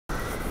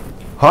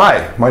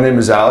Hi, my name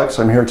is Alex.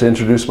 I'm here to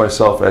introduce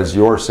myself as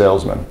your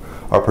salesman.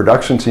 Our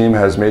production team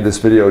has made this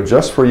video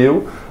just for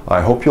you.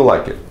 I hope you'll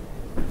like it.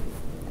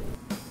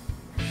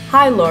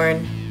 Hi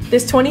Lorne.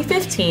 This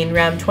 2015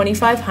 Ram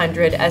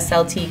 2500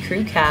 SLT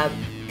crew cab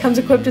comes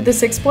equipped with a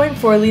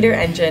 6.4-liter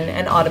engine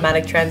and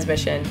automatic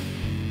transmission,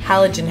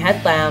 halogen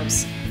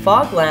headlamps,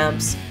 fog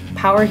lamps,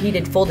 power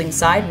heated folding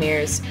side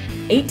mirrors,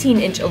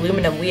 18-inch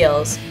aluminum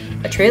wheels,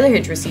 a trailer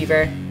hitch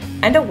receiver,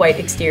 and a white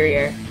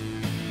exterior.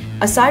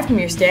 Aside from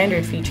your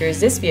standard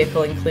features, this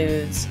vehicle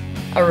includes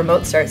a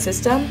remote start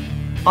system,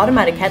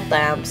 automatic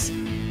headlamps,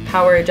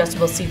 power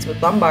adjustable seats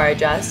with lumbar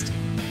adjust,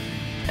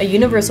 a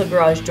universal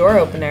garage door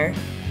opener,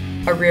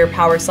 a rear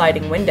power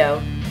sliding window,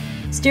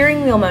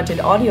 steering wheel mounted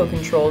audio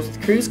controls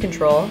with cruise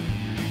control,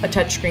 a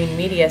touchscreen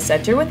media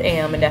center with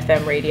AM and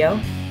FM radio,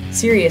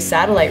 Sirius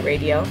satellite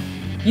radio,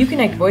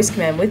 Uconnect voice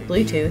command with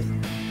Bluetooth,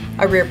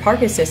 a rear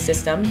park assist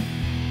system,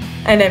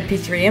 an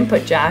MP3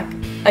 input jack,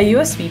 a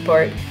USB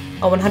port,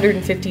 a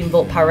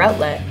 115-volt power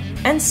outlet,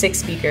 and 6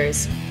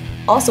 speakers.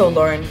 Also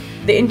Lorne,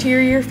 the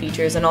interior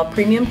features an all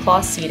premium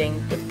cloth seating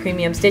with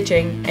premium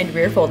stitching and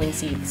rear folding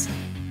seats.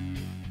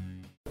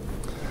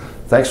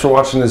 Thanks for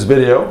watching this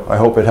video. I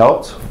hope it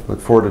helped.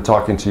 Look forward to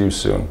talking to you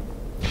soon.